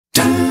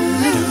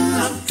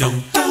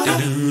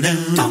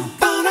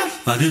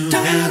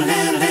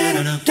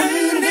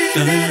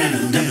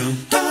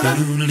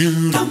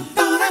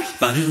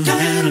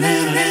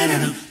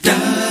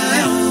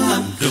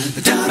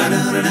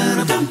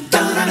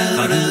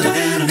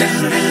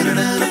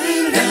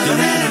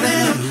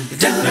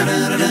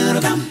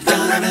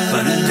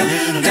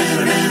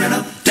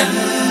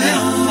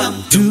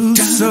Two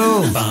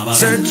souls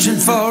searching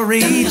for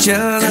each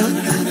other,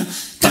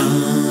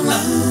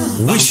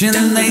 wishing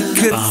they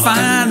could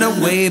find a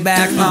way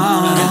back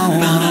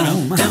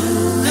home.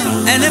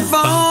 And if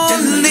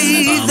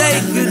only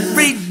they could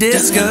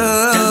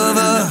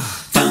rediscover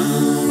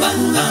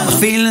a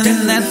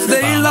feeling that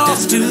they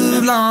lost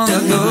too long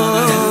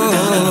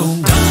ago.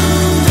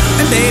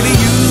 And baby,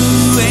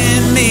 you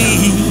and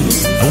me,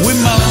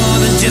 we're more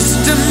than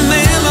just a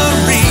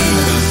memory.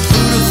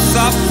 Who'd have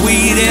thought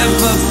we'd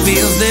ever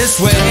feel this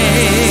way?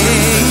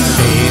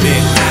 Baby,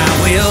 I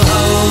will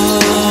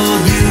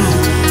hold you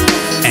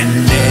and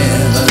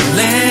never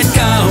let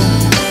go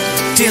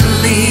till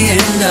the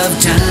end of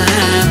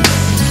time.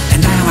 And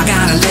now I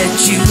gotta let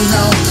you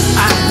know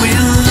I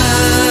will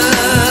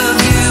love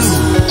you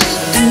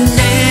and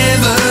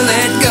never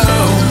let go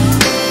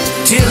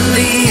till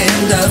the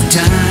end of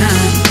time.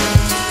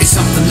 It's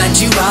something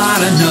that you ought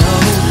to know.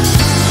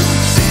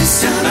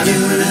 I'll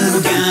never let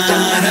you go.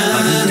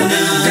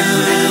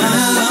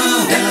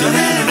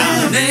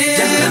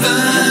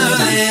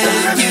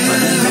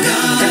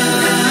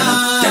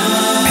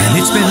 And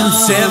it's been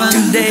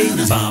 7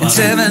 days and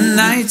 7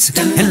 nights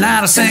and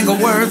not a single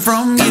word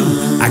from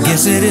you. I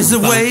guess it is the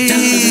way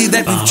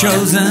that we've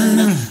chosen.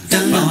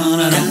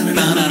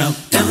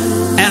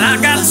 And I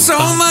got so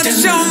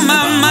much on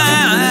my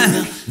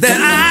mind that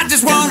I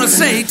just want to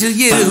say to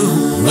you,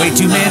 way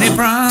too many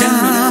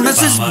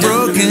promises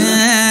broken.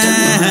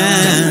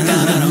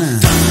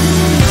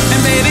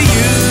 And baby,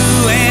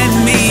 you and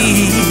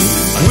me,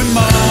 we're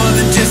more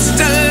than just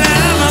a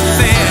love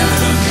affair.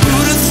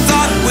 Who'd have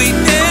thought we'd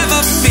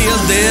ever feel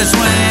this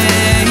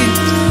way?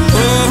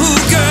 Oh,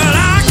 girl,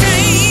 I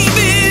can't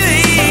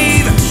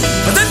believe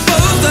that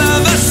both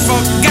of us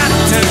forgot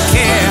to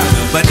care.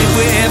 But if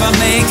we ever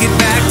make it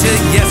back to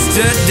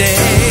yesterday,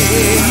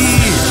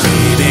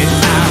 baby,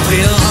 I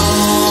will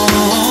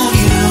hold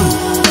you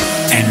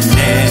and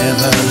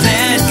never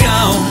let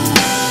go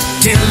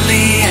till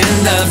the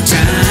end of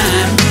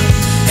time.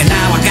 And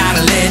now I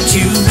gotta let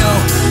you know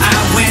I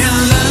will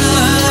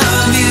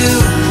love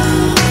you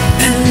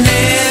and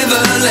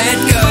never let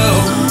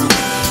go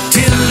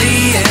till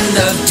the end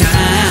of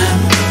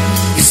time.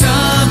 It's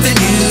something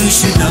you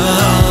should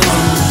know.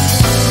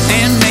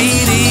 And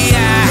maybe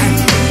I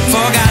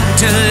forgot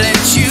to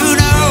let you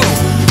know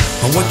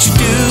what you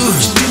do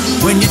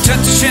when you're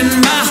touching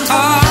my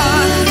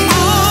heart.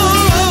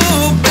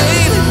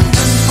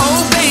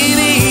 Oh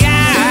baby,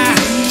 I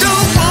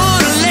don't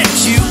wanna let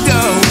you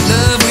go.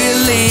 Love will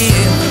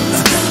live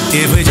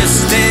if we just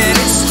let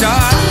it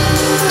start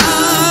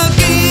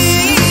again.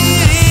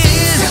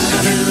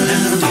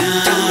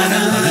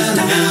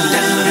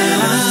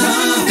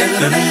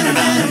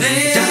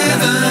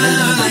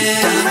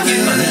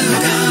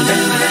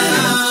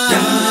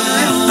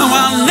 No,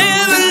 I'll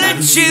never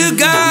let you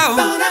go.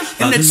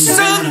 And it's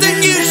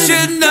something you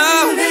should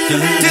know.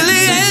 Till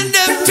the end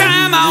of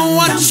time, I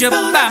want you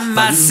by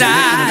my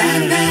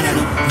side.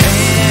 Never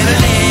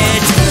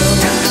let you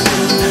go.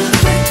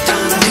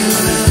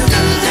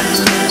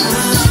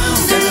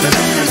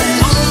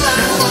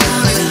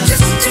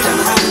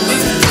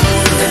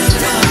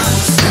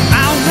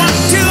 I want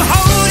to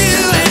hold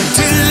you and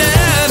to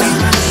love you,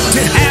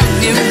 to have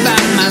you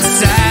by my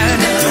side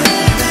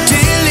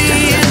till the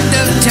end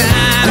of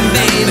time,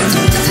 baby.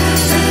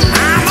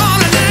 I'm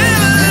gonna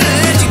never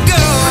let you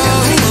go.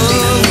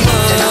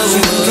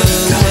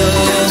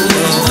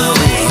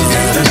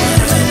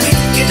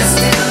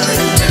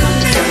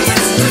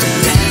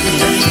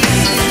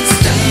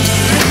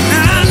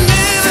 I'll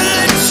never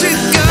let you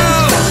go.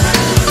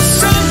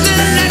 Something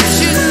that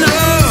you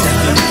know.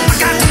 I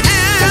got to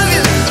have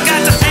you,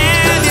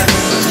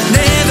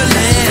 never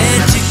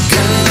let you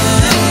go.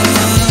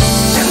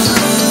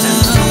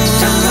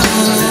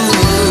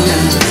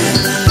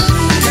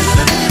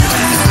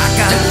 I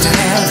got to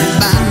have you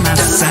by my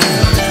side.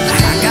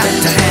 I got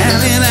to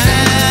have you by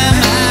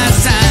my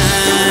side.